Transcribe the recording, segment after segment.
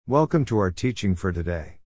Welcome to our teaching for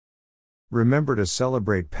today. Remember to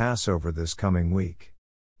celebrate Passover this coming week.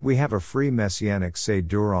 We have a free Messianic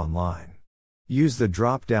Seder online. Use the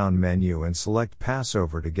drop-down menu and select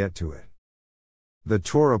Passover to get to it. The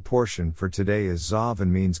Torah portion for today is Tzav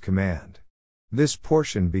and means command. This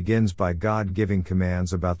portion begins by God giving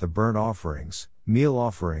commands about the burnt offerings, meal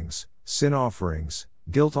offerings, sin offerings,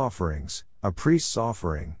 guilt offerings, a priest's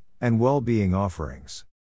offering, and well-being offerings.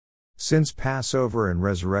 Since Passover and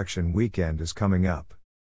Resurrection Weekend is coming up,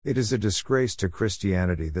 it is a disgrace to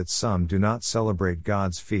Christianity that some do not celebrate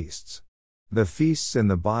God's feasts. The feasts in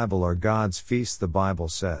the Bible are God's feasts, the Bible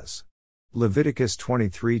says. Leviticus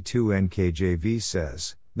 23:2 NKJV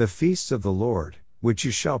says, "The feasts of the Lord, which you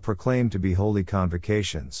shall proclaim to be holy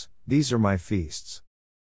convocations, these are my feasts."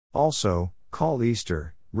 Also, call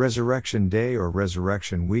Easter, Resurrection Day or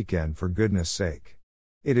Resurrection Weekend for goodness sake.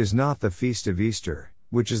 It is not the feast of Easter,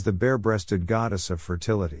 which is the bare-breasted goddess of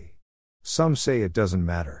fertility. Some say it doesn't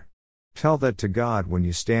matter. Tell that to God when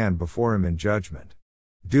you stand before Him in judgment.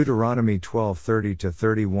 Deuteronomy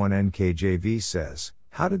 12:30-31 NKJV says,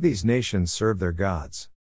 "How did these nations serve their gods?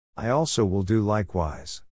 I also will do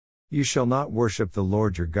likewise. You shall not worship the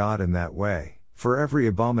Lord your God in that way, for every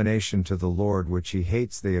abomination to the Lord which He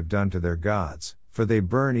hates they have done to their gods, for they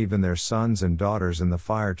burn even their sons and daughters in the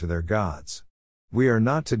fire to their gods." We are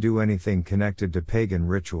not to do anything connected to pagan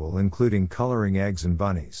ritual, including coloring eggs and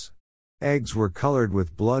bunnies. Eggs were colored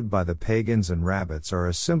with blood by the pagans, and rabbits are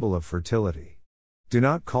a symbol of fertility. Do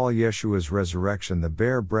not call Yeshua's resurrection the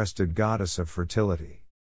bare-breasted goddess of fertility.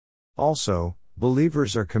 Also,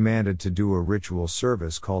 believers are commanded to do a ritual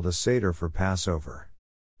service called a Seder for Passover.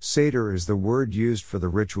 Seder is the word used for the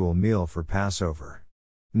ritual meal for Passover.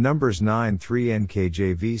 Numbers 9:3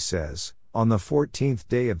 NKJV says, "On the 14th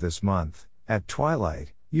day of this month, at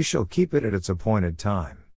twilight, you shall keep it at its appointed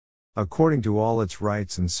time. According to all its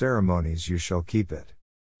rites and ceremonies you shall keep it."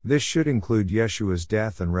 This should include Yeshua's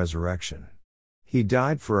death and resurrection. He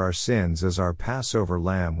died for our sins as our Passover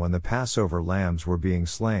lamb when the Passover lambs were being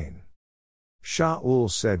slain.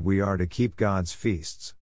 Shaul said we are to keep God's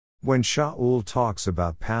feasts. When Shaul talks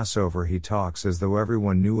about Passover, he talks as though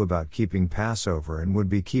everyone knew about keeping Passover and would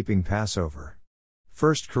be keeping Passover.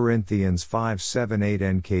 1 Corinthians 5:7-8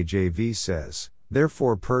 NKJV says,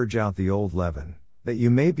 "Therefore purge out the old leaven, that you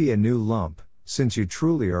may be a new lump, since you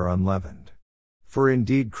truly are unleavened. For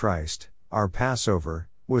indeed Christ, our Passover,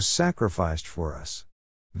 was sacrificed for us.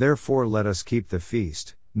 Therefore let us keep the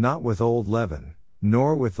feast, not with old leaven,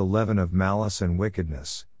 nor with the leaven of malice and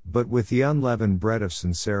wickedness, but with the unleavened bread of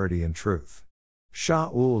sincerity and truth."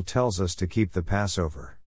 Shaul tells us to keep the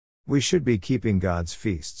Passover. We should be keeping God's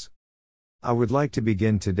feasts. I would like to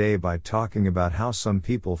begin today by talking about how some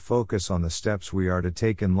people focus on the steps we are to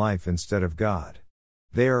take in life instead of God.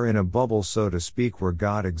 They are in a bubble, so to speak, where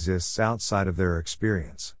God exists outside of their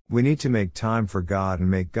experience. We need to make time for God and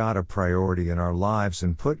make God a priority in our lives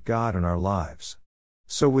and put God in our lives.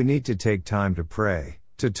 So we need to take time to pray,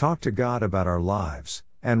 to talk to God about our lives,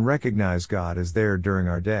 and recognize God is there during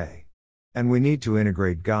our day. And we need to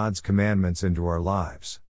integrate God's commandments into our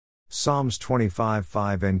lives. Psalms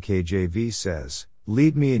 25:5 NKJV says,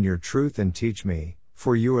 "Lead me in your truth and teach me,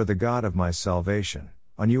 for you are the God of my salvation,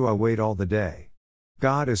 on you I wait all the day."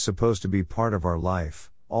 God is supposed to be part of our life,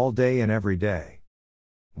 all day and every day.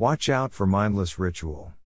 Watch out for mindless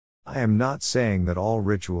ritual. I am not saying that all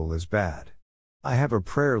ritual is bad. I have a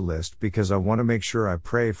prayer list because I want to make sure I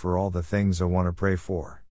pray for all the things I want to pray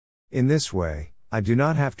for. In this way, I do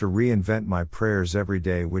not have to reinvent my prayers every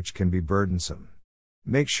day, which can be burdensome.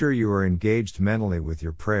 Make sure you are engaged mentally with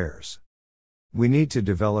your prayers. We need to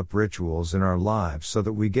develop rituals in our lives so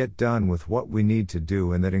that we get done with what we need to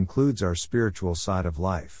do, and that includes our spiritual side of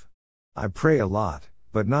life. I pray a lot,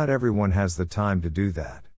 but not everyone has the time to do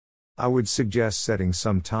that. I would suggest setting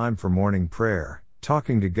some time for morning prayer,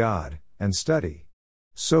 talking to God, and study.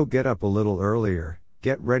 So get up a little earlier,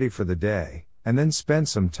 get ready for the day, and then spend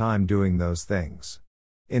some time doing those things.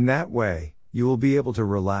 In that way, you will be able to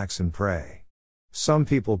relax and pray. Some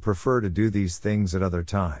people prefer to do these things at other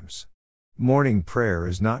times. Morning prayer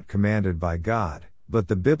is not commanded by God, but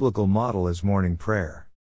the biblical model is morning prayer.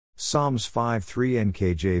 Psalms 5:3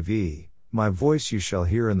 NKJV, "My voice you shall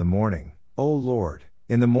hear in the morning, O Lord,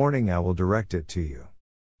 in the morning I will direct it to you."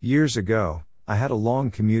 Years ago, I had a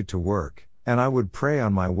long commute to work, and I would pray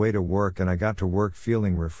on my way to work, and I got to work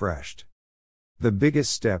feeling refreshed. The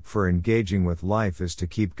biggest step for engaging with life is to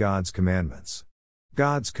keep God's commandments.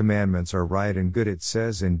 God's commandments are right and good, it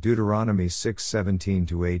says in Deuteronomy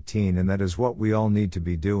 6:17-18, and that is what we all need to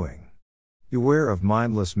be doing. Beware of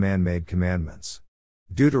mindless man-made commandments.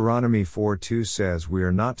 Deuteronomy 4:2 says we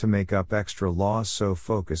are not to make up extra laws, so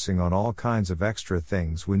focusing on all kinds of extra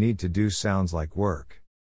things we need to do sounds like work.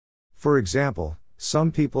 For example,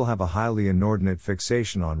 some people have a highly inordinate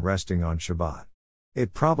fixation on resting on Shabbat.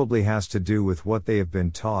 It probably has to do with what they have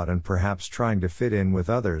been taught and perhaps trying to fit in with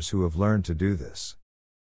others who have learned to do this.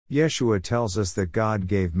 Yeshua tells us that God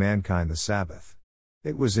gave mankind the Sabbath.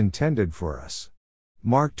 It was intended for us.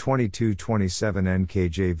 Mark 22:27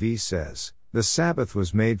 NKJV says, "The Sabbath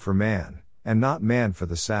was made for man, and not man for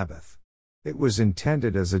the Sabbath." It was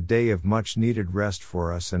intended as a day of much needed rest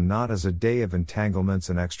for us and not as a day of entanglements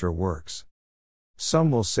and extra works.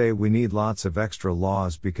 Some will say we need lots of extra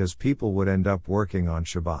laws because people would end up working on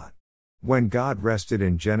Shabbat. When God rested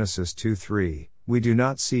in Genesis 2:3, we do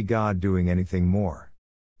not see God doing anything more.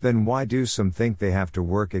 Then why do some think they have to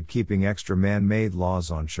work at keeping extra man-made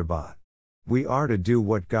laws on Shabbat? We are to do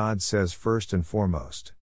what God says first and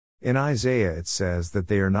foremost. In Isaiah it says that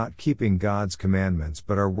they are not keeping God's commandments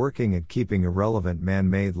but are working at keeping irrelevant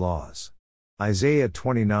man-made laws. Isaiah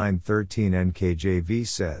 29:13 NKJV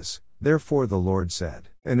says, "Therefore the Lord said,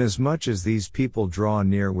 Inasmuch as these people draw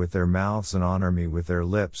near with their mouths and honor me with their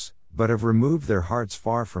lips, but have removed their hearts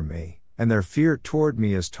far from me, and their fear toward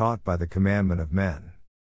me is taught by the commandment of men."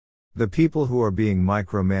 The people who are being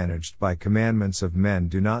micromanaged by commandments of men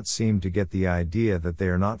do not seem to get the idea that they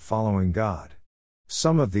are not following God.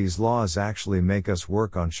 Some of these laws actually make us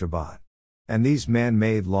work on Shabbat. And these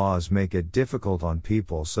man-made laws make it difficult on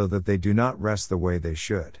people so that they do not rest the way they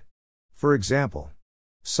should. For example,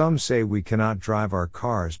 some say we cannot drive our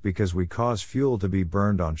cars because we cause fuel to be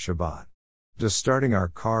burned on Shabbat. Does starting our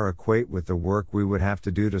car equate with the work we would have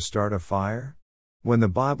to do to start a fire? When the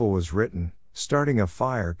Bible was written, starting a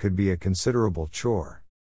fire could be a considerable chore.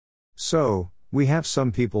 So, we have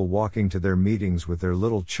some people walking to their meetings with their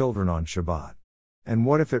little children on Shabbat. And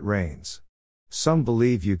what if it rains? Some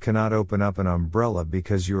believe you cannot open up an umbrella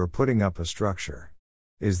because you are putting up a structure.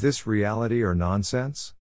 Is this reality or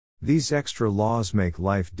nonsense? These extra laws make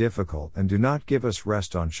life difficult and do not give us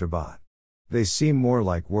rest on Shabbat. They seem more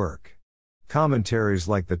like work. Commentaries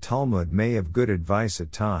like the Talmud may have good advice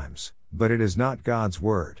at times, but it is not God's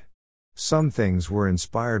word. Some things were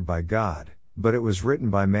inspired by God, but it was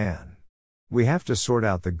written by man. We have to sort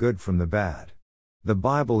out the good from the bad. The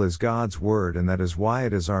Bible is God's word, and that is why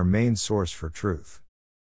it is our main source for truth.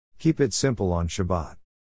 Keep it simple on Shabbat.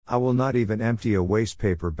 I will not even empty a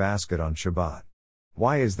wastepaper basket on Shabbat.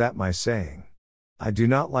 Why is that my saying? I do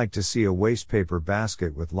not like to see a wastepaper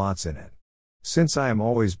basket with lots in it. Since I am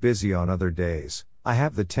always busy on other days, I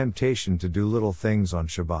have the temptation to do little things on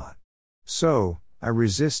Shabbat. So, I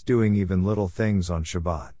resist doing even little things on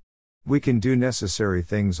Shabbat. We can do necessary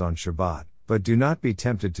things on Shabbat, but do not be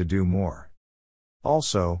tempted to do more.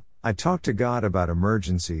 Also, I talk to God about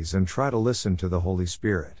emergencies and try to listen to the Holy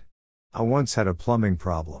Spirit. I once had a plumbing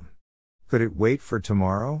problem. Could it wait for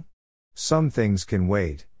tomorrow? Some things can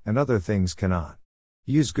wait, and other things cannot.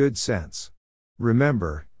 Use good sense.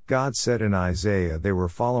 Remember, God said in Isaiah they were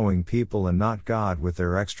following people and not God with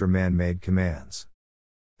their extra man-made commands.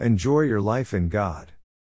 Enjoy your life in God.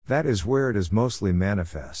 That is where it is mostly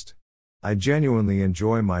manifest. I genuinely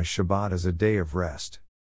enjoy my Shabbat as a day of rest.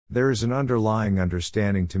 There is an underlying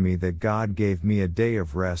understanding to me that God gave me a day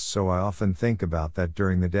of rest, so I often think about that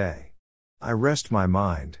during the day. I rest my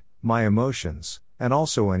mind, my emotions, and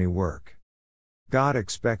also any work. God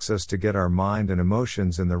expects us to get our mind and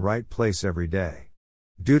emotions in the right place every day.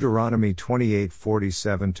 Deuteronomy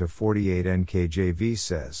 28:47-48 NKJV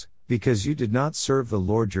says, "Because you did not serve the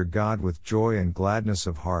Lord your God with joy and gladness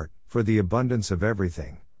of heart, for the abundance of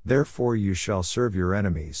everything, therefore you shall serve your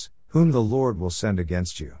enemies, whom the Lord will send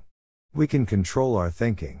against you." We can control our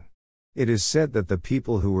thinking. It is said that the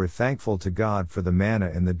people who were thankful to God for the manna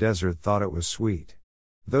in the desert thought it was sweet.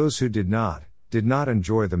 Those who did not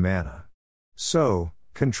enjoy the manna. So,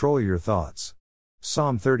 control your thoughts.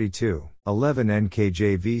 Psalm 32:11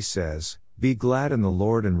 NKJV says, "Be glad in the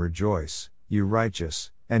Lord and rejoice, you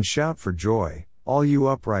righteous, and shout for joy, all you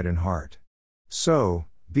upright in heart." So,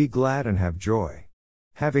 be glad and have joy.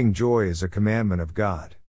 Having joy is a commandment of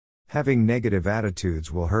God. Having negative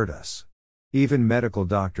attitudes will hurt us. Even medical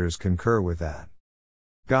doctors concur with that.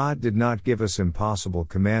 God did not give us impossible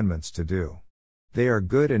commandments to do. They are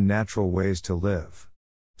good and natural ways to live.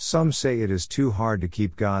 Some say it is too hard to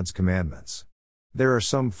keep God's commandments. There are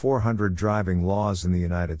some 400 driving laws in the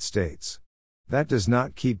United States. That does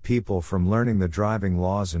not keep people from learning the driving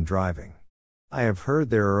laws and driving. I have heard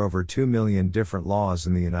there are over 2 million different laws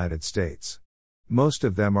in the United States. Most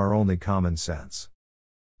of them are only common sense.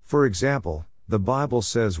 For example, the Bible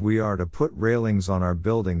says we are to put railings on our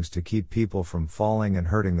buildings to keep people from falling and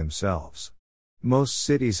hurting themselves. Most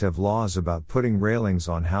cities have laws about putting railings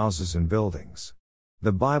on houses and buildings.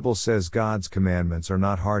 The Bible says God's commandments are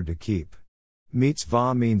not hard to keep.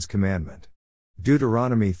 Mitzvah means commandment.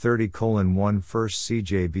 Deuteronomy 30:1 first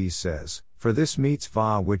CJB says, "For this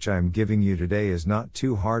mitzvah which I am giving you today is not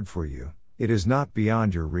too hard for you, it is not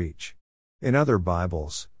beyond your reach." In other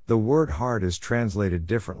Bibles, the word hard is translated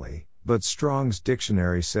differently, but Strong's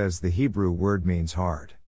dictionary says the Hebrew word means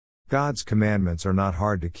hard. God's commandments are not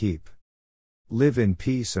hard to keep. Live in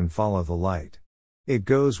peace and follow the light. It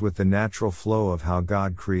goes with the natural flow of how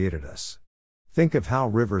God created us. Think of how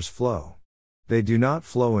rivers flow. They do not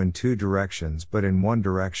flow in two directions but in one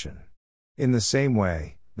direction. In the same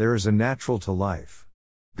way, there is a natural to life.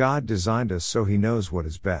 God designed us so He knows what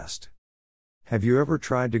is best. Have you ever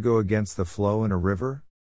tried to go against the flow in a river?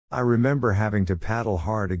 I remember having to paddle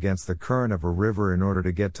hard against the current of a river in order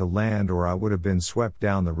to get to land, or I would have been swept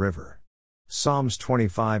down the river. Psalms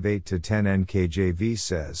 25:8-10 NKJV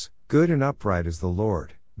says, "Good and upright is the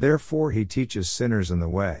Lord, therefore He teaches sinners in the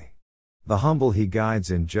way. The humble He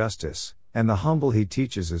guides in justice, and the humble He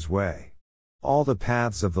teaches His way. All the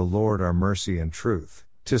paths of the Lord are mercy and truth,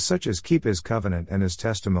 to such as keep His covenant and His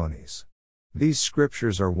testimonies." These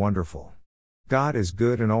scriptures are wonderful. God is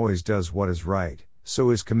good and always does what is right, so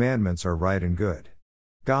His commandments are right and good.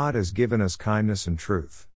 God has given us kindness and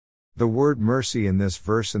truth. The word mercy in this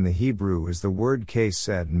verse in the Hebrew is the word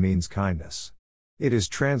chesed and means kindness. It is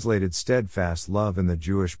translated steadfast love in the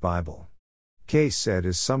Jewish Bible. Chesed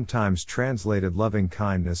is sometimes translated loving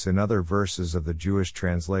kindness in other verses of the Jewish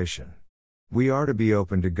translation. We are to be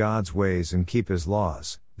open to God's ways and keep His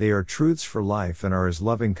laws. They are truths for life and are His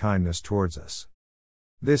loving kindness towards us.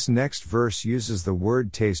 This next verse uses the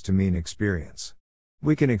word taste to mean experience.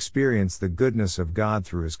 We can experience the goodness of God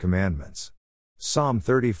through His commandments. Psalm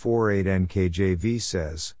 34:8 NKJV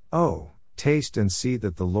says, "Oh, taste and see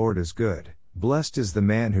that the Lord is good, blessed is the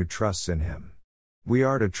man who trusts in Him." We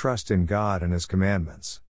are to trust in God and His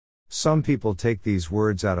commandments. Some people take these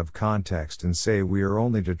words out of context and say we are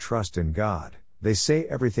only to trust in God. They say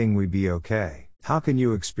everything will be okay. How can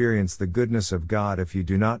you experience the goodness of God if you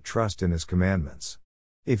do not trust in His commandments?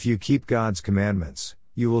 If you keep God's commandments,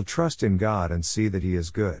 you will trust in God and see that He is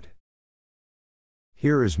good.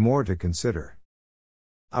 Here is more to consider.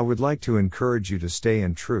 I would like to encourage you to stay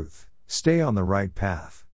in truth, stay on the right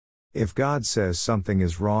path. If God says something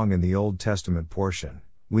is wrong in the Old Testament portion,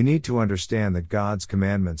 we need to understand that God's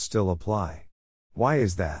commandments still apply. Why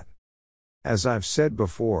is that? As I've said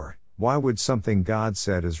before, why would something God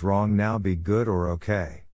said is wrong now be good or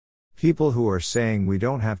okay? People who are saying we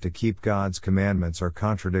don't have to keep God's commandments are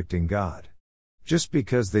contradicting God. Just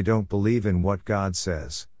because they don't believe in what God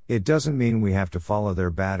says, it doesn't mean we have to follow their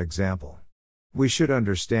bad example. We should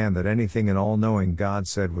understand that anything an all-knowing God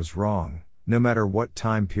said was wrong, no matter what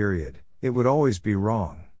time period, it would always be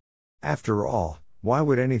wrong. After all, why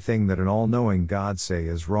would anything that an all-knowing God say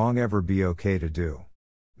is wrong ever be okay to do?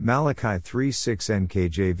 Malachi 3:6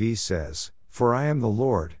 NKJV says, "For I am the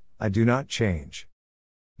Lord, I do not change."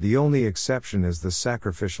 The only exception is the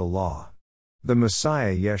sacrificial law. The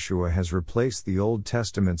Messiah Yeshua has replaced the Old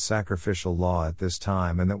Testament sacrificial law at this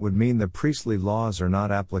time, and that would mean the priestly laws are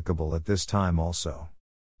not applicable at this time also.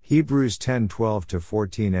 Hebrews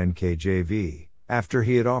 10:12-14 NKJV, "After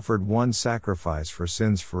He had offered one sacrifice for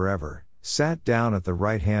sins forever, sat down at the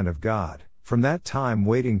right hand of God, from that time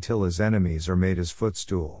waiting till His enemies are made His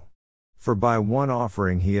footstool. For by one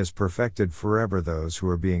offering He has perfected forever those who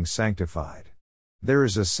are being sanctified." There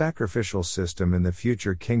is a sacrificial system in the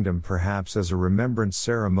future kingdom, perhaps as a remembrance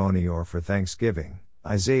ceremony or for thanksgiving.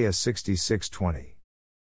 Isaiah 66:20.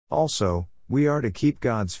 Also, we are to keep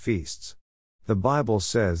God's feasts. The Bible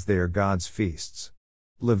says they are God's feasts.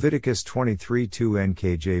 Leviticus 23:2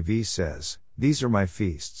 NKJV says, "These are my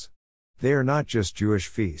feasts." They are not just Jewish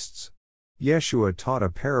feasts. Yeshua taught a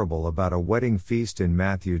parable about a wedding feast in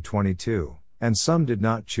Matthew 22, and some did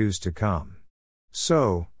not choose to come.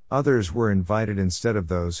 So, others were invited instead of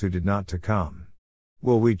those who did not to come.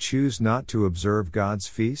 Will we choose not to observe God's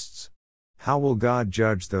feasts? How will God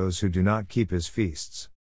judge those who do not keep His feasts?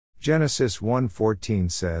 Genesis 1:14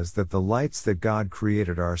 says that the lights that God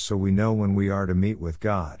created are so we know when we are to meet with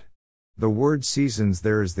God. The word seasons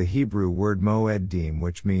there is the Hebrew word moedim,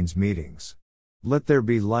 which means meetings. Let there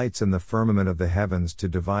be lights in the firmament of the heavens to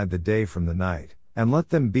divide the day from the night, and let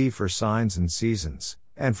them be for signs and seasons,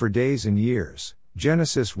 and for days and years.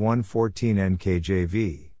 Genesis 1:14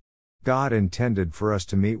 NKJV. God intended for us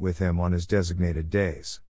to meet with Him on His designated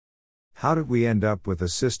days. How did we end up with a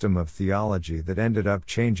system of theology that ended up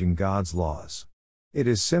changing God's laws? It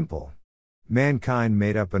is simple. Mankind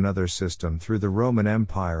made up another system through the Roman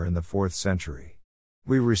Empire in the 4th century.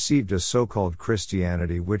 We received a so-called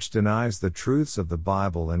Christianity which denies the truths of the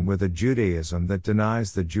Bible, and with a Judaism that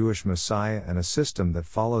denies the Jewish Messiah, and a system that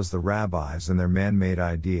follows the rabbis and their man-made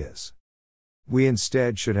ideas. We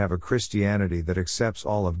instead should have a Christianity that accepts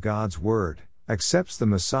all of God's Word, accepts the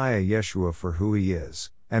Messiah Yeshua for who He is,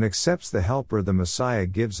 and accepts the Helper the Messiah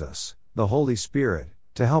gives us, the Holy Spirit,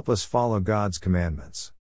 to help us follow God's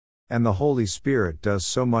commandments. And the Holy Spirit does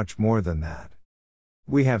so much more than that.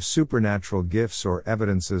 We have supernatural gifts or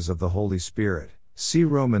evidences of the Holy Spirit. See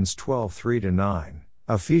Romans 12:3-9,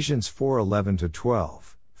 Ephesians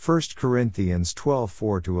 4:11-12, 1 Corinthians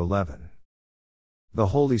 12:4-11. The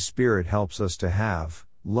Holy Spirit helps us to have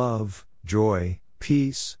love, joy,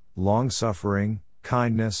 peace, long-suffering,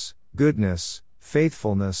 kindness, goodness,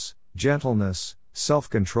 faithfulness, gentleness,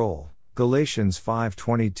 self-control. Galatians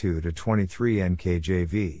 5:22-23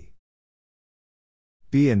 NKJV.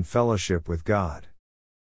 Be in fellowship with God.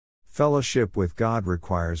 Fellowship with God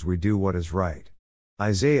requires we do what is right.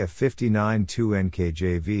 Isaiah 59:2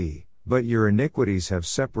 NKJV, but your iniquities have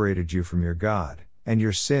separated you from your God, and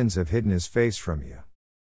your sins have hidden His face from you.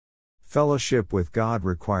 Fellowship with God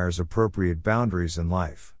requires appropriate boundaries in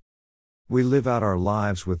life. We live out our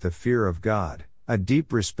lives with the fear of God, a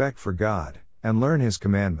deep respect for God, and learn His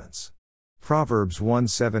commandments. Proverbs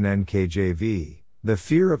 1:7 NKJV, the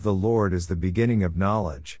fear of the Lord is the beginning of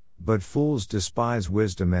knowledge, but fools despise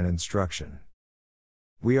wisdom and instruction.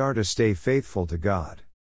 We are to stay faithful to God.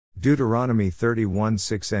 Deuteronomy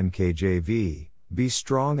 31:6 NKJV, be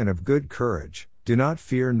strong and of good courage, do not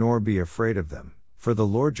fear nor be afraid of them, for the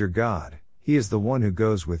Lord your God, He is the one who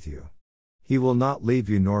goes with you. He will not leave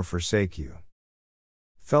you nor forsake you.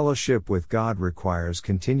 Fellowship with God requires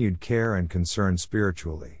continued care and concern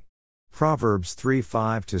spiritually. Proverbs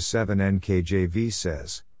 3:5-7 NKJV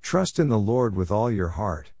says, trust in the Lord with all your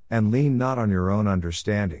heart, and lean not on your own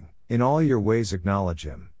understanding, in all your ways acknowledge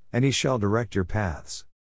Him, and He shall direct your paths.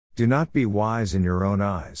 Do not be wise in your own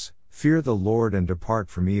eyes, fear the Lord and depart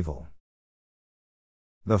from evil.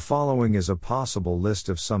 The following is a possible list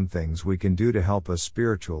of some things we can do to help us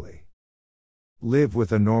spiritually. Live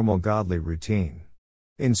with a normal godly routine.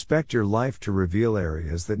 Inspect your life to reveal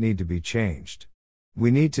areas that need to be changed. We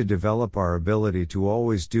need to develop our ability to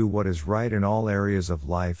always do what is right in all areas of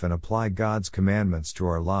life and apply God's commandments to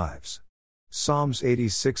our lives. Psalms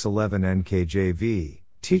 86:11 NKJV,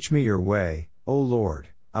 teach me your way, O Lord,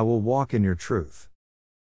 I will walk in your truth.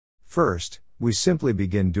 First, we simply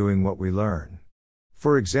begin doing what we learn.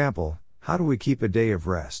 For example, how do we keep a day of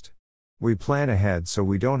rest? We plan ahead so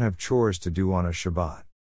we don't have chores to do on a Shabbat.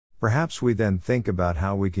 Perhaps we then think about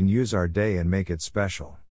how we can use our day and make it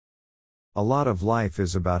special. A lot of life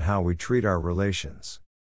is about how we treat our relations.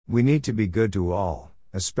 We need to be good to all,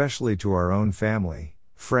 especially to our own family,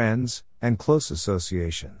 friends, and close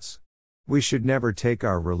associations. We should never take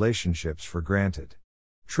our relationships for granted.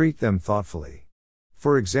 Treat them thoughtfully.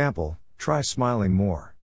 For example, try smiling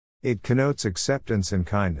more. It connotes acceptance and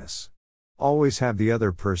kindness. Always have the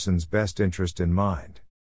other person's best interest in mind.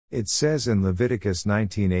 It says in Leviticus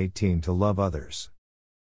 19:18 to love others.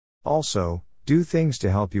 Also, do things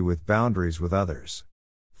to help you with boundaries with others.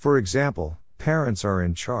 For example, parents are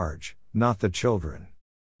in charge, not the children.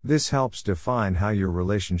 This helps define how your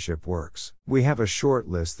relationship works. We have a short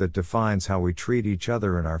list that defines how we treat each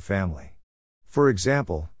other in our family. For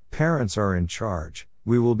example, parents are in charge,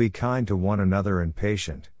 we will be kind to one another and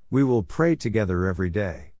patient, we will pray together every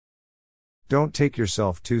day. Don't take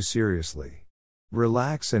yourself too seriously.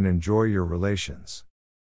 Relax and enjoy your relations.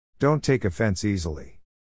 Don't take offense easily.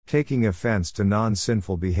 Taking offense to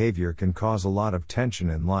non-sinful behavior can cause a lot of tension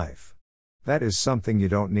in life. That is something you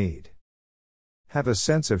don't need. Have a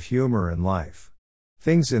sense of humor in life.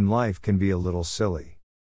 Things in life can be a little silly.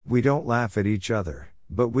 We don't laugh at each other,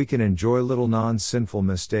 but we can enjoy little non-sinful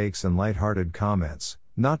mistakes and light-hearted comments,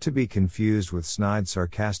 not to be confused with snide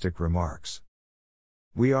sarcastic remarks.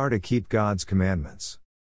 We are to keep God's commandments.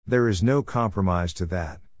 There is no compromise to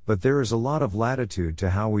that, but there is a lot of latitude to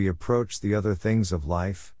how we approach the other things of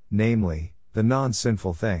life, namely, the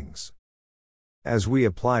non-sinful things. As we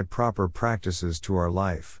apply proper practices to our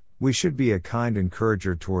life, we should be a kind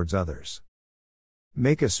encourager towards others.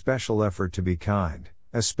 Make a special effort to be kind,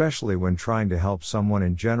 especially when trying to help someone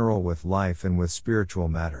in general with life and with spiritual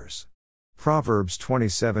matters. Proverbs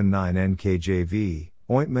 27:9 NKJV,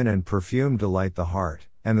 ointment and perfume delight the heart,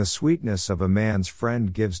 and the sweetness of a man's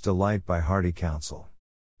friend gives delight by hearty counsel.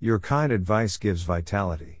 Your kind advice gives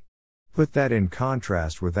vitality. Put that in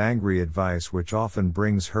contrast with angry advice, which often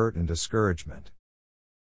brings hurt and discouragement.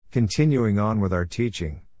 Continuing on with our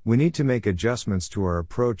teaching, we need to make adjustments to our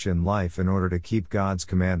approach in life in order to keep God's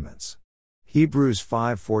commandments. Hebrews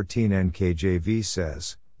 5:14 NKJV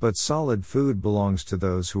says, "But solid food belongs to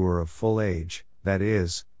those who are of full age, that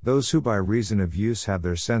is, those who by reason of use have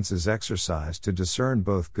their senses exercised to discern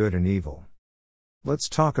both good and evil." Let's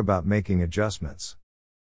talk about making adjustments.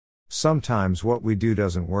 Sometimes what we do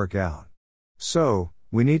doesn't work out. So,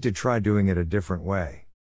 we need to try doing it a different way.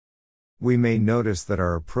 We may notice that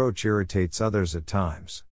our approach irritates others at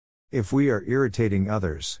times. If we are irritating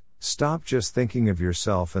others, stop just thinking of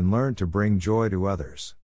yourself and learn to bring joy to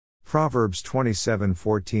others. Proverbs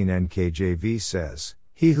 27:14 NKJV says,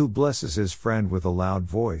 "He who blesses his friend with a loud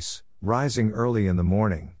voice, rising early in the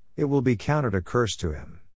morning, it will be counted a curse to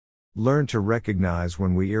him." Learn to recognize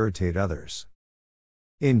when we irritate others.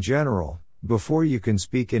 In general, before you can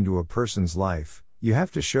speak into a person's life, you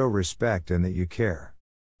have to show respect and that you care.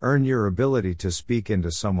 Earn your ability to speak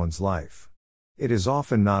into someone's life. It is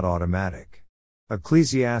often not automatic.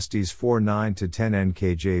 Ecclesiastes 4:9-10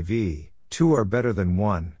 NKJV, "Two are better than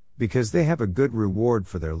one, because they have a good reward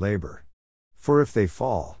for their labor. For if they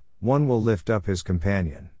fall, one will lift up his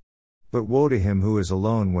companion. But woe to him who is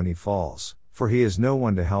alone when he falls, for he has no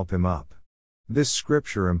one to help him up." This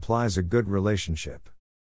scripture implies a good relationship.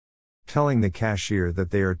 Telling the cashier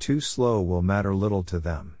that they are too slow will matter little to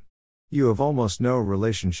them. You have almost no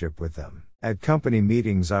relationship with them. At company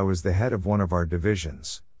meetings, I was the head of one of our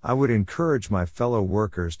divisions. I would encourage my fellow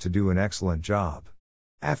workers to do an excellent job.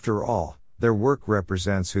 After all, their work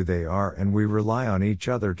represents who they are, and we rely on each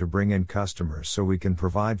other to bring in customers so we can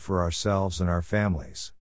provide for ourselves and our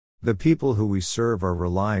families. The people who we serve are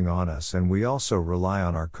relying on us, and we also rely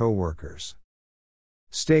on our co-workers.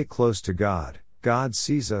 Stay close to God. God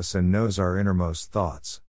sees us and knows our innermost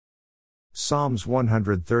thoughts. Psalms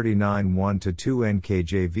 139 1-2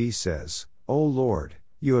 NKJV says, "O Lord,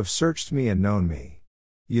 you have searched me and known me.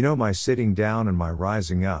 You know my sitting down and my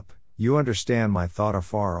rising up, you understand my thought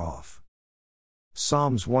afar off."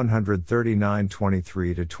 Psalms 139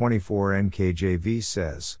 23-24 NKJV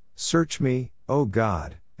says, "Search me, O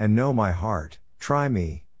God, and know my heart, try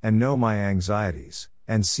me, and know my anxieties,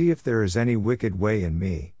 and see if there is any wicked way in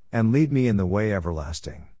me, and lead me in the way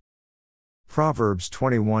everlasting." Proverbs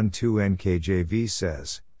 21:2 NKJV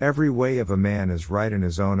says, "Every way of a man is right in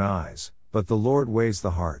his own eyes, but the Lord weighs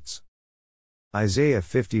the hearts." Isaiah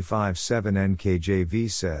 55:7 NKJV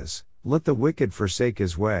says, "Let the wicked forsake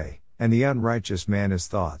his way, and the unrighteous man his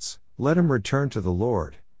thoughts, let him return to the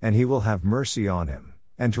Lord, and he will have mercy on him,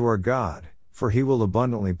 and to our God, for he will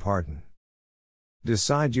abundantly pardon."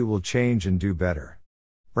 Decide you will change and do better.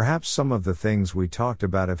 Perhaps some of the things we talked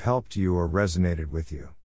about have helped you or resonated with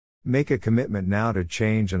you. Make a commitment now to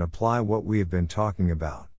change and apply what we have been talking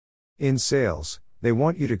about. In sales, they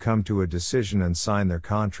want you to come to a decision and sign their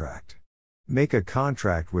contract. Make a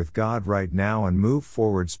contract with God right now and move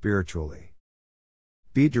forward spiritually.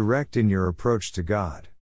 Be direct in your approach to God.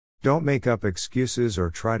 Don't make up excuses or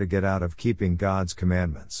try to get out of keeping God's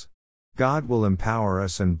commandments. God will empower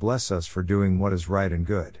us and bless us for doing what is right and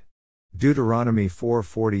good. Deuteronomy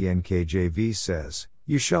 4:40 NKJV says,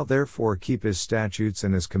 "You shall therefore keep his statutes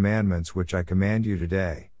and his commandments which I command you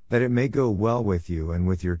today, that it may go well with you and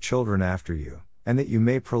with your children after you, and that you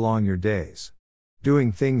may prolong your days."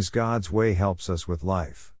 Doing things God's way helps us with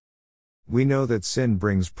life. We know that sin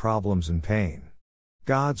brings problems and pain.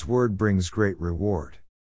 God's word brings great reward.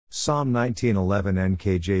 Psalm 19:11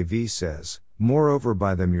 NKJV says, "Moreover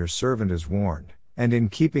by them your servant is warned, and in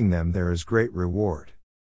keeping them there is great reward."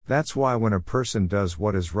 That's why when a person does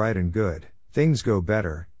what is right and good, things go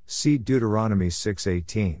better. See Deuteronomy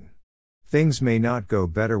 6:18. Things may not go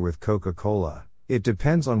better with Coca-Cola, it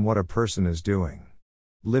depends on what a person is doing.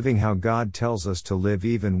 Living how God tells us to live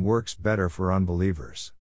even works better for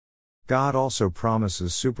unbelievers. God also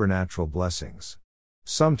promises supernatural blessings.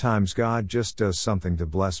 Sometimes God just does something to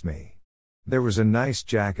bless me. There was a nice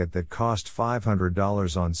jacket that cost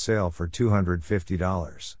 $500 on sale for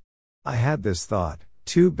 $250. I had this thought,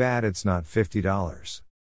 too bad it's not $50.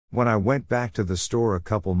 When I went back to the store a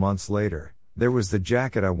couple months later, there was the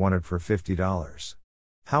jacket I wanted for $50.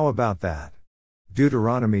 How about that?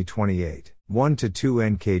 Deuteronomy 28:1-2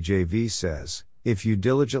 NKJV says, "If you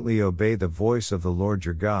diligently obey the voice of the Lord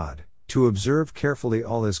your God, to observe carefully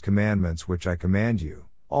all his commandments which I command you,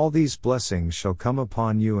 all these blessings shall come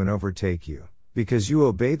upon you and overtake you, because you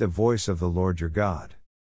obey the voice of the Lord your God."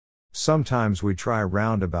 Sometimes we try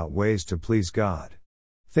roundabout ways to please God.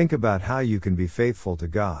 Think about how you can be faithful to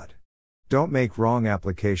God. Don't make wrong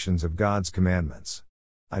applications of God's commandments.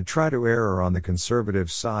 I try to err on the conservative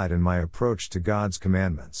side in my approach to God's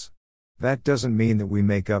commandments. That doesn't mean that we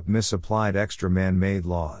make up misapplied extra man-made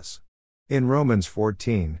laws. In Romans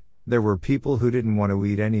 14, there were people who didn't want to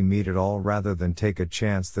eat any meat at all rather than take a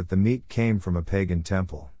chance that the meat came from a pagan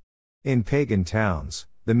temple. In pagan towns,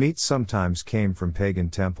 the meat sometimes came from pagan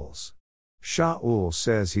temples. Shaul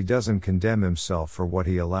says he doesn't condemn himself for what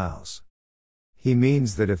he allows. He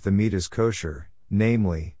means that if the meat is kosher,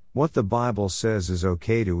 namely, what the Bible says is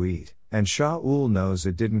okay to eat, and Shaul knows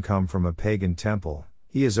it didn't come from a pagan temple,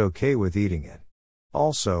 he is okay with eating it.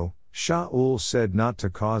 Also, Shaul said not to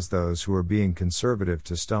cause those who are being conservative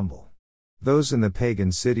to stumble. Those in the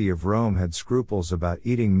pagan city of Rome had scruples about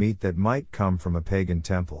eating meat that might come from a pagan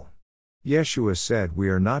temple. Yeshua said we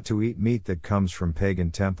are not to eat meat that comes from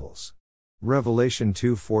pagan temples. Revelation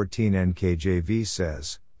 2:14 NKJV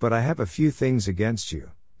says, "But I have a few things against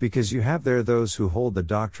you, because you have there those who hold the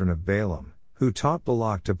doctrine of Balaam, who taught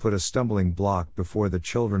Balak to put a stumbling block before the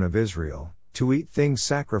children of Israel, to eat things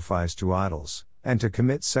sacrificed to idols, and to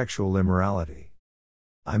commit sexual immorality."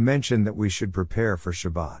 I mentioned that we should prepare for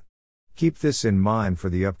Shabbat. Keep this in mind for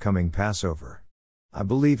the upcoming Passover. I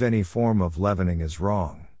believe any form of leavening is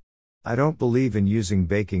wrong. I don't believe in using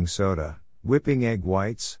baking soda, whipping egg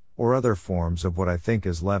whites, or other forms of what I think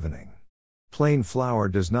is leavening. Plain flour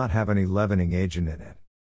does not have any leavening agent in it.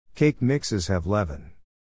 Cake mixes have leaven.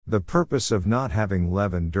 The purpose of not having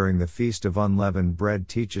leaven during the Feast of Unleavened Bread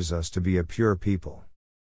teaches us to be a pure people.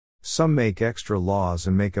 Some make extra laws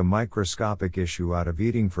and make a microscopic issue out of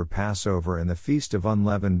eating for Passover and the Feast of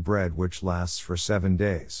Unleavened Bread, which lasts for 7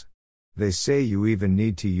 days. They say you even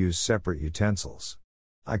need to use separate utensils.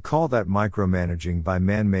 I call that micromanaging by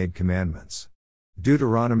man-made commandments.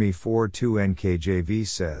 Deuteronomy 4:2 NKJV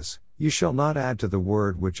says, "You shall not add to the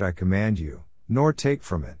word which I command you, nor take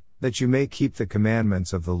from it, that you may keep the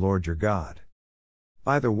commandments of the Lord your God."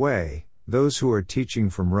 By the way, those who are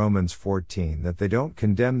teaching from Romans 14 that they don't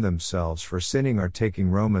condemn themselves for sinning are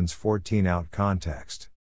taking Romans 14 out context.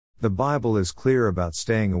 The Bible is clear about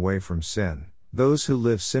staying away from sin. Those who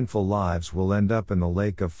live sinful lives will end up in the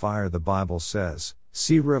lake of fire, the Bible says.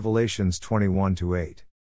 See Revelations 21-8.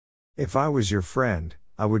 If I was your friend,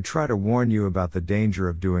 I would try to warn you about the danger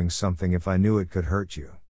of doing something if I knew it could hurt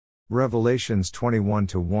you. Revelations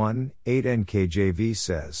 21:1, 8 NKJV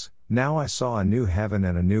says, "Now I saw a new heaven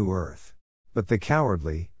and a new earth. But the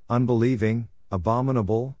cowardly, unbelieving,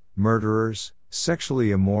 abominable, murderers,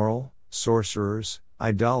 sexually immoral, sorcerers,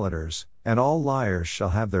 idolaters, and all liars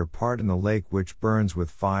shall have their part in the lake which burns with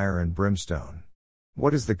fire and brimstone."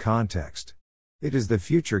 What is the context? It is the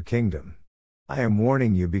future kingdom. I am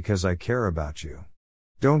warning you because I care about you.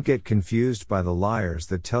 Don't get confused by the liars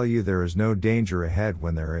that tell you there is no danger ahead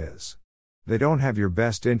when there is. They don't have your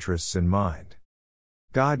best interests in mind.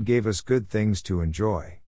 God gave us good things to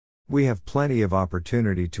enjoy. We have plenty of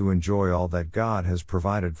opportunity to enjoy all that God has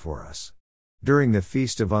provided for us. During the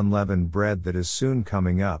Feast of Unleavened Bread that is soon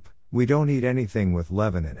coming up, we don't eat anything with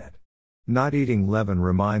leaven in it. Not eating leaven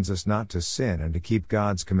reminds us not to sin and to keep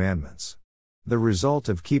God's commandments. The result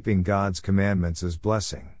of keeping God's commandments is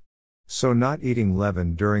blessing. So not eating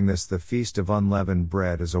leaven during the Feast of Unleavened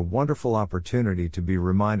Bread is a wonderful opportunity to be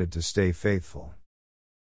reminded to stay faithful.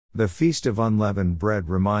 The Feast of Unleavened Bread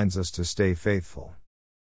reminds us to stay faithful.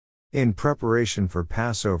 In preparation for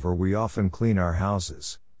Passover, we often clean our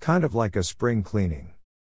houses, kind of like a spring cleaning.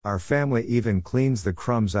 Our family even cleans the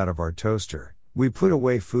crumbs out of our toaster. We put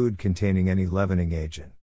away food containing any leavening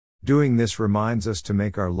agent. Doing this reminds us to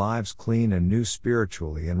make our lives clean and new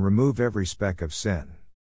spiritually and remove every speck of sin.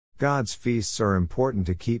 God's feasts are important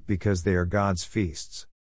to keep because they are God's feasts.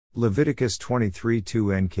 Leviticus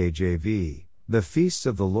 23:2 NKJV, "The feasts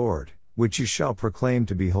of the Lord, which you shall proclaim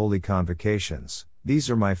to be holy convocations,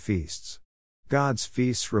 these are my feasts." God's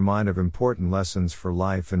feasts remind of important lessons for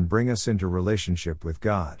life and bring us into relationship with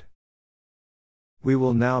God. We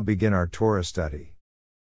will now begin our Torah study.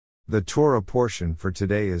 The Torah portion for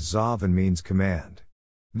today is Tzav and means command.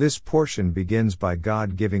 This portion begins by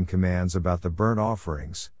God giving commands about the burnt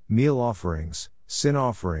offerings, meal offerings, sin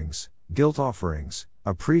offerings, guilt offerings,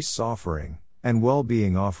 a priest's offering, and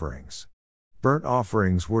well-being offerings. Burnt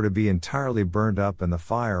offerings were to be entirely burned up and the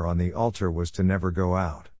fire on the altar was to never go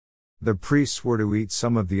out. The priests were to eat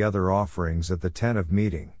some of the other offerings at the tent of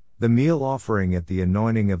meeting. The meal offering at the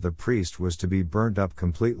anointing of the priest was to be burnt up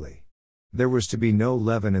completely. There was to be no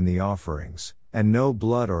leaven in the offerings, and no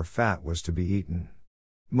blood or fat was to be eaten.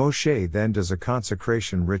 Moshe then does a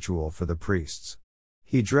consecration ritual for the priests.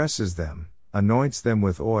 He dresses them, anoints them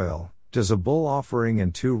with oil, does a bull offering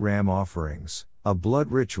and 2 ram offerings, a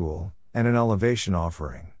blood ritual, and an elevation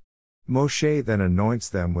offering. Moshe then anoints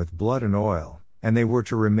them with blood and oil, and they were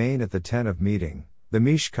to remain at the tent of meeting, the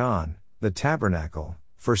Mishkan, the tabernacle,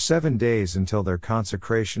 for 7 days until their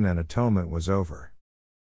consecration and atonement was over.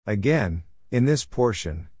 Again, in this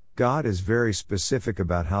portion, God is very specific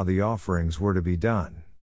about how the offerings were to be done.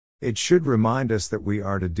 It should remind us that we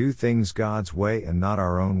are to do things God's way and not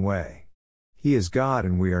our own way. He is God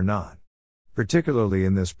and we are not. Particularly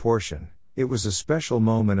in this portion, it was a special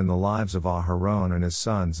moment in the lives of Aharon and his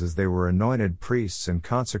sons as they were anointed priests and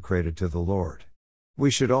consecrated to the Lord.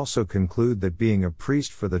 We should also conclude that being a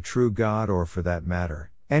priest for the true God, or for that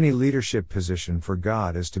matter, any leadership position for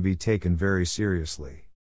God, is to be taken very seriously.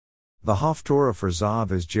 The Haftorah for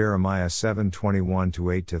Tzav is Jeremiah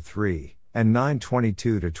 7:21-8-3, and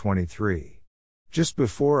 9:22-23. Just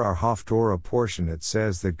before our Haftorah portion it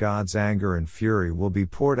says that God's anger and fury will be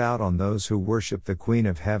poured out on those who worship the Queen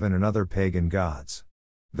of Heaven and other pagan gods.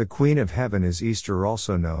 The Queen of Heaven is Easter,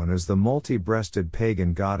 also known as the multi-breasted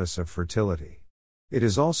pagan goddess of fertility. It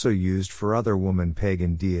is also used for other woman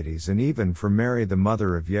pagan deities and even for Mary the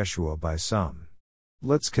mother of Yeshua by some.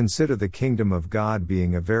 Let's consider the kingdom of God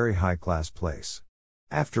being a very high-class place.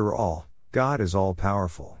 After all, God is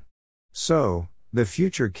all-powerful. So, the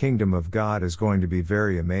future kingdom of God is going to be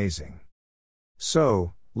very amazing.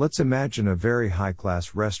 So, let's imagine a very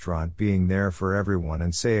high-class restaurant being there for everyone,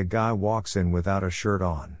 and say a guy walks in without a shirt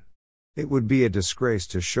on. It would be a disgrace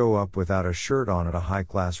to show up without a shirt on at a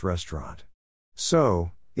high-class restaurant.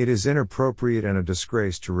 So, it is inappropriate and a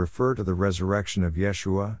disgrace to refer to the resurrection of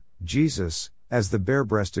Yeshua, Jesus, as the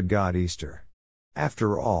bare-breasted God Easter.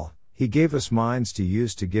 After all, He gave us minds to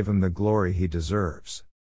use to give Him the glory He deserves.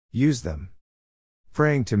 Use them.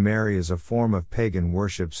 Praying to Mary is a form of pagan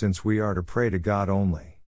worship, since we are to pray to God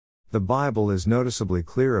only. The Bible is noticeably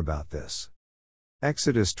clear about this.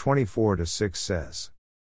 Exodus 24:6 says,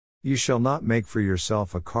 "You shall not make for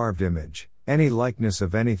yourself a carved image, any likeness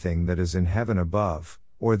of anything that is in heaven above,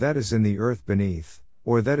 or that is in the earth beneath,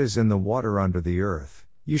 or that is in the water under the earth.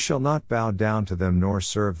 You shall not bow down to them nor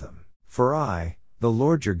serve them. For I, the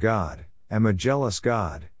Lord your God, am a jealous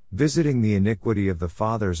God, visiting the iniquity of the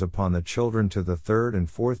fathers upon the children to the third and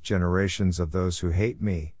fourth generations of those who hate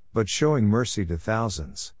me, but showing mercy to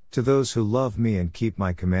thousands, to those who love me and keep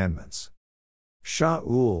my commandments."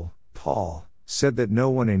 Shaul, Paul, said that no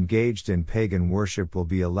one engaged in pagan worship will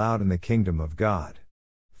be allowed in the kingdom of God.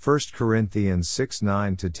 1 Corinthians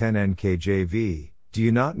 6:9-10 NKJV, "Do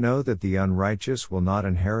you not know that the unrighteous will not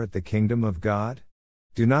inherit the kingdom of God?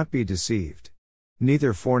 Do not be deceived.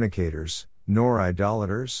 Neither fornicators, nor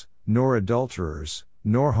idolaters, nor adulterers,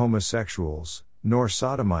 nor homosexuals, nor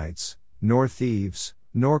sodomites, nor thieves,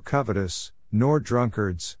 nor covetous, nor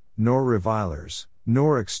drunkards, nor revilers,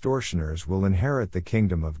 nor extortioners will inherit the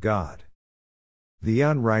kingdom of God." The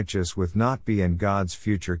unrighteous will not be in God's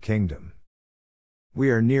future kingdom.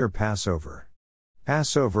 We are near Passover.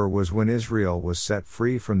 Passover was when Israel was set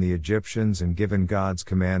free from the Egyptians and given God's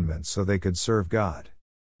commandments so they could serve God.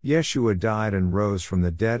 Yeshua died and rose from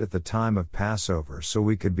the dead at the time of Passover so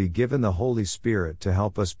we could be given the Holy Spirit to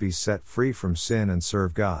help us be set free from sin and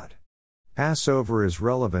serve God. Passover is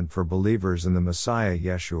relevant for believers in the Messiah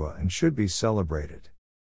Yeshua and should be celebrated.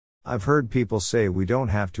 I've heard people say we don't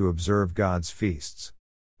have to observe God's feasts.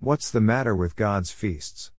 What's the matter with God's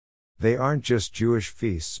feasts? They aren't just Jewish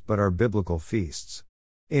feasts but are biblical feasts.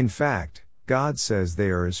 In fact, God says they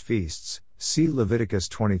are His feasts, see Leviticus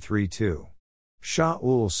 23:2.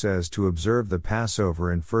 Shaul says to observe the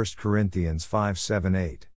Passover in 1 Corinthians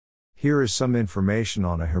 5:7-8. Here is some information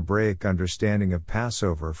on a Hebraic understanding of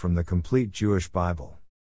Passover from the complete Jewish Bible.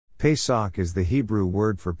 Pesach is the Hebrew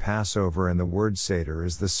word for Passover, and the word Seder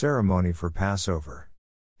is the ceremony for Passover.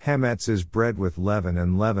 Hametz is bread with leaven,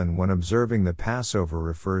 and leaven when observing the Passover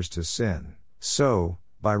refers to sin. So,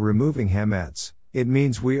 by removing Hametz, it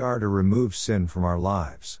means we are to remove sin from our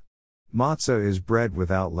lives. Matzah is bread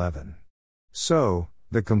without leaven. So,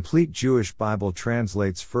 the complete Jewish Bible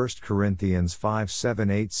translates 1 Corinthians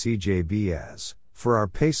 5:7-8 CJB as, "For our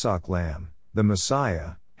Pesach lamb, the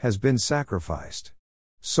Messiah, has been sacrificed."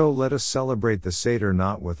 So let us celebrate the Seder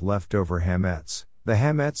not with leftover Hametz, the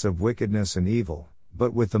Hametz of wickedness and evil,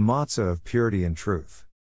 but with the matzah of purity and truth.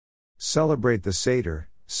 Celebrate the Seder,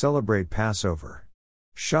 celebrate Passover.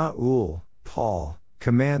 Shaul, Paul,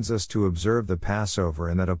 commands us to observe the Passover,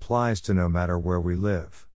 and that applies to no matter where we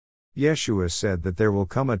live. Yeshua said that there will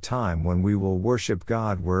come a time when we will worship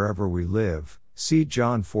God wherever we live, see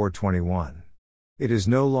John 4:21. It is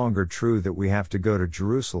no longer true that we have to go to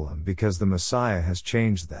Jerusalem because the Messiah has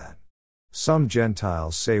changed that. Some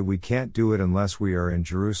Gentiles say we can't do it unless we are in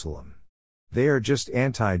Jerusalem. They are just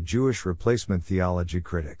anti-Jewish replacement theology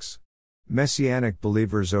critics. Messianic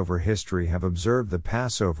believers over history have observed the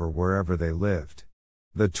Passover wherever they lived.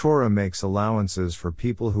 The Torah makes allowances for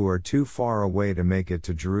people who are too far away to make it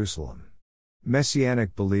to Jerusalem.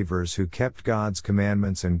 Messianic believers who kept God's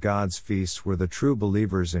commandments and God's feasts were the true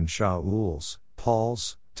believers in Shaul's,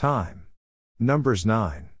 Paul's, time. Numbers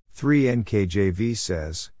 9:3 NKJV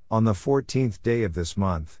says, "On the 14th day of this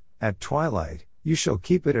month, at twilight, you shall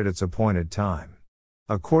keep it at its appointed time.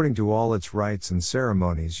 According to all its rites and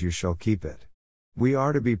ceremonies you shall keep it." We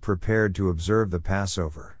are to be prepared to observe the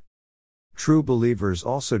Passover. True believers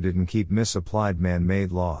also didn't keep misapplied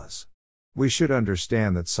man-made laws. We should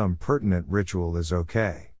understand that some pertinent ritual is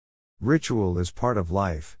okay. Ritual is part of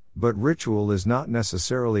life, but ritual is not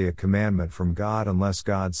necessarily a commandment from God unless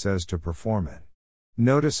God says to perform it.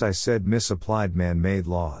 Notice I said misapplied man-made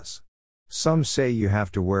laws. Some say you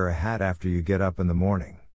have to wear a hat after you get up in the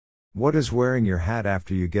morning. What does wearing your hat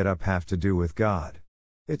after you get up have to do with God?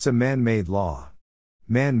 It's a man-made law.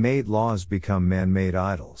 Man-made laws become man-made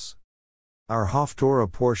idols. Our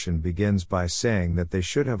Haftorah portion begins by saying that they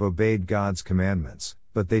should have obeyed God's commandments,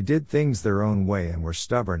 but they did things their own way and were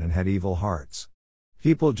stubborn and had evil hearts.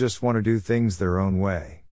 People just want to do things their own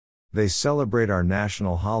way. They celebrate our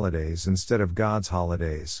national holidays instead of God's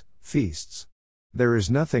holidays, feasts. There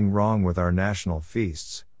is nothing wrong with our national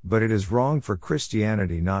feasts, but it is wrong for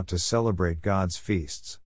Christianity not to celebrate God's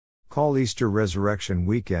feasts. Call Easter Resurrection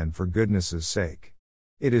Weekend for goodness' sake.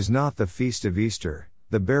 It is not the feast of Easter,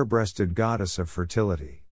 the bare-breasted goddess of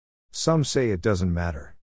fertility. Some say it doesn't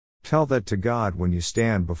matter. Tell that to God when you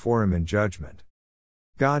stand before Him in judgment.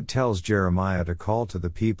 God tells Jeremiah to call to the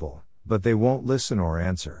people, but they won't listen or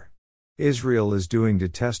answer. Israel is doing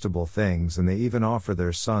detestable things and they even offer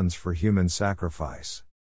their sons for human sacrifice.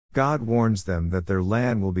 God warns them that their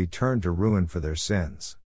land will be turned to ruin for their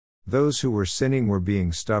sins. Those who were sinning were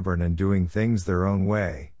being stubborn and doing things their own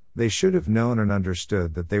way. They should have known and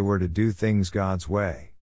understood that they were to do things God's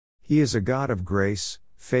way. He is a God of grace,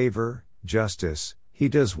 favor, justice. He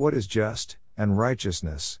does what is just, and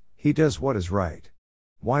righteousness. He does what is right.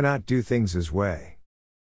 Why not do things His way?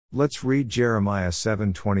 Let's read Jeremiah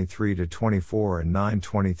 7:23-24 and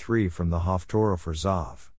 9:23 from the Haftorah for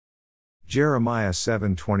Tzav. Jeremiah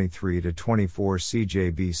 7:23-24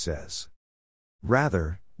 CJB says,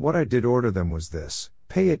 "Rather, what I did order them was this: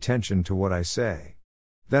 pay attention to what I say.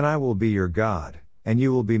 Then I will be your God, and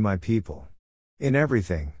you will be my people. In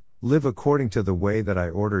everything, live according to the way that I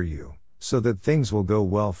order you, so that things will go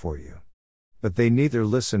well for you." But they neither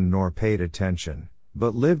listened nor paid attention,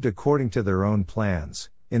 but lived according to their own plans,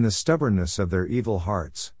 in the stubbornness of their evil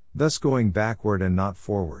hearts, thus going backward and not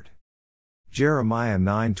forward. Jeremiah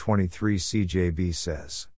 9:23 CJB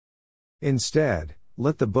says, "Instead,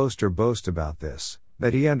 let the boaster boast about this,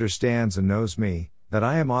 that he understands and knows me, that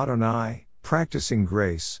I am Adonai, practicing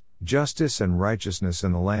grace, justice and righteousness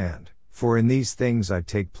in the land, for in these things I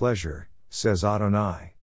take pleasure, says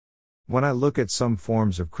Adonai." When I look at some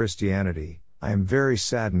forms of Christianity, I am very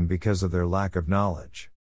saddened because of their lack of knowledge.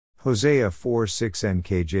 Hosea 4:6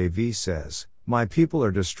 NKJV says, "My people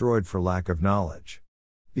are destroyed for lack of knowledge.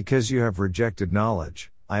 Because you have rejected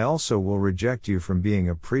knowledge, I also will reject you from being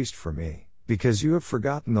a priest for me. Because you have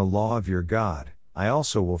forgotten the law of your God, I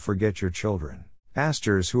also will forget your children."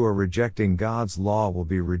 Pastors who are rejecting God's law will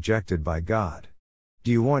be rejected by God.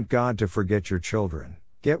 Do you want God to forget your children?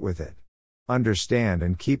 Get with it. Understand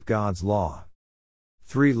and keep God's law.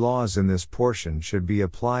 3 laws in this portion should be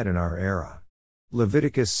applied in our era.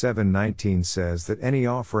 Leviticus 7:19 says that any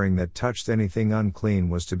offering that touched anything unclean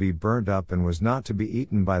was to be burnt up and was not to be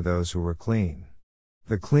eaten by those who were clean.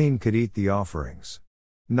 The clean could eat the offerings.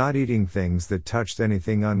 Not eating things that touched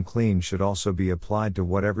anything unclean should also be applied to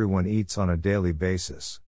what everyone eats on a daily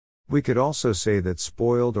basis. We could also say that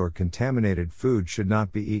spoiled or contaminated food should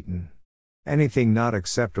not be eaten. Anything not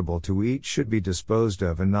acceptable to eat should be disposed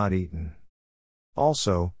of and not eaten.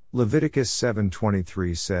 Also, Leviticus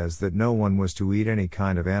 7:23 says that no one was to eat any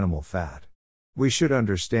kind of animal fat. We should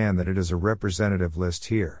understand that it is a representative list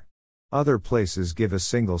here. Other places give a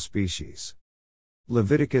single species.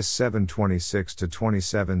 Leviticus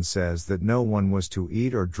 7:26-27 says that no one was to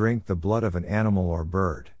eat or drink the blood of an animal or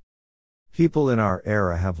bird. People in our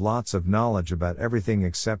era have lots of knowledge about everything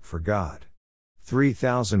except for God.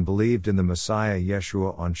 3,000 believed in the Messiah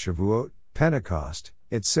Yeshua on Shavuot, Pentecost,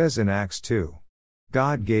 it says in Acts 2.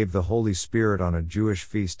 God gave the Holy Spirit on a Jewish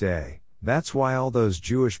feast day, that's why all those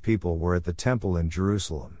Jewish people were at the temple in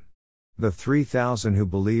Jerusalem. The 3,000 who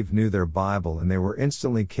believed knew their Bible and they were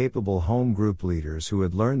instantly capable home group leaders who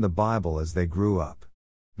had learned the Bible as they grew up.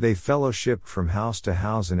 They fellowshipped from house to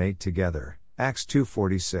house and ate together, Acts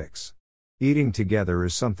 2:46. Eating together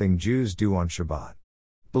is something Jews do on Shabbat.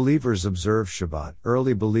 Believers observe Shabbat.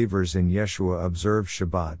 Early believers in Yeshua observed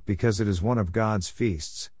Shabbat because it is one of God's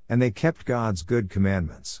feasts, and they kept God's good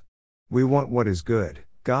commandments. We want what is good,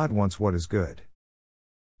 God wants what is good.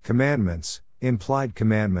 Commandments, implied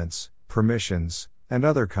commandments, permissions, and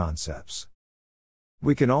other concepts.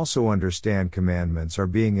 We can also understand commandments are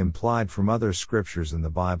being implied from other scriptures in the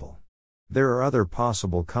Bible. There are other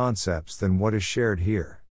possible concepts than what is shared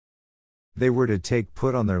here. They were to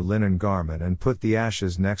put on their linen garment and put the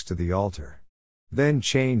ashes next to the altar. Then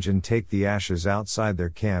change and take the ashes outside their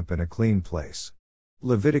camp in a clean place.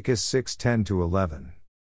 Leviticus 6:10-11.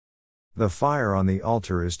 The fire on the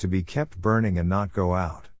altar is to be kept burning and not go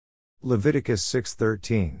out. Leviticus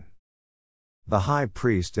 6:13. The high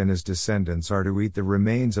priest and his descendants are to eat the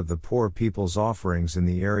remains of the poor people's offerings in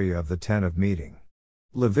the area of the tent of meeting.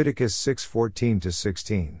 Leviticus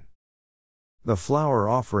 6:14-16. The flour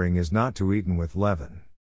offering is not to eaten with leaven.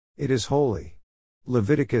 It is holy.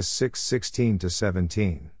 Leviticus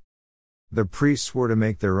 6:16-17. The priests were to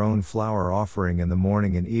make their own flour offering in the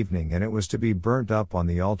morning and evening, and it was to be burnt up on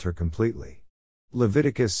the altar completely.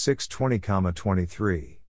 Leviticus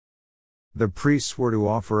 6:20-23. The priests were to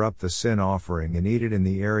offer up the sin offering and eat it in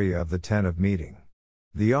the area of the tent of meeting.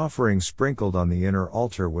 The offering sprinkled on the inner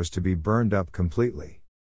altar was to be burned up completely.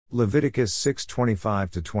 Leviticus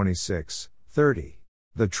 6:25-26, 30.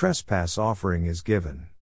 The trespass offering is given.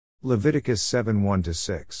 Leviticus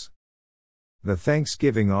 7:1-6. The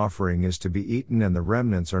thanksgiving offering is to be eaten and the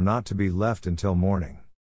remnants are not to be left until morning.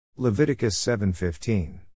 Leviticus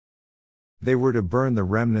 7:15. They were to burn the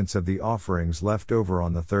remnants of the offerings left over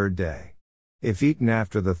on the third day. If eaten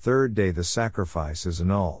after the third day, the sacrifice is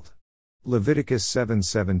annulled. Leviticus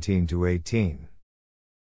 7:17-18.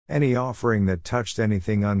 Any offering that touched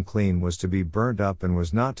anything unclean was to be burnt up and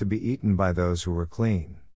was not to be eaten by those who were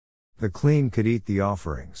clean. The clean could eat the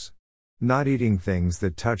offerings. Not eating things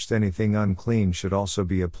that touched anything unclean should also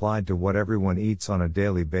be applied to what everyone eats on a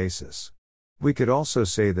daily basis. We could also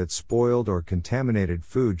say that spoiled or contaminated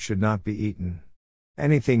food should not be eaten.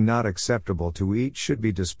 Anything not acceptable to eat should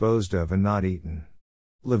be disposed of and not eaten.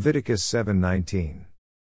 Leviticus 7:19.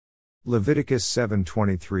 Leviticus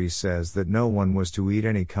 7:23 says that no one was to eat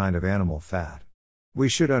any kind of animal fat. We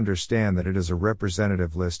should understand that it is a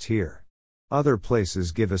representative list here. Other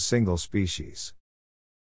places give a single species.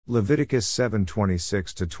 Leviticus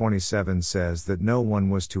 7:26-27 says that no one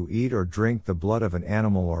was to eat or drink the blood of an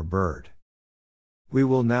animal or bird. We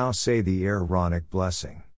will now say the Aaronic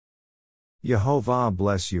blessing. Yehovah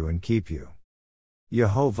bless you and keep you.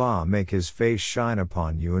 Yehovah make his face shine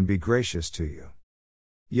upon you and be gracious to you.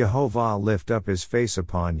 Yehovah lift up his face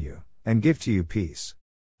upon you, and give to you peace.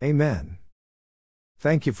 Amen.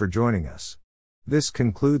 Thank you for joining us. This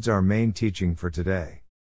concludes our main teaching for today.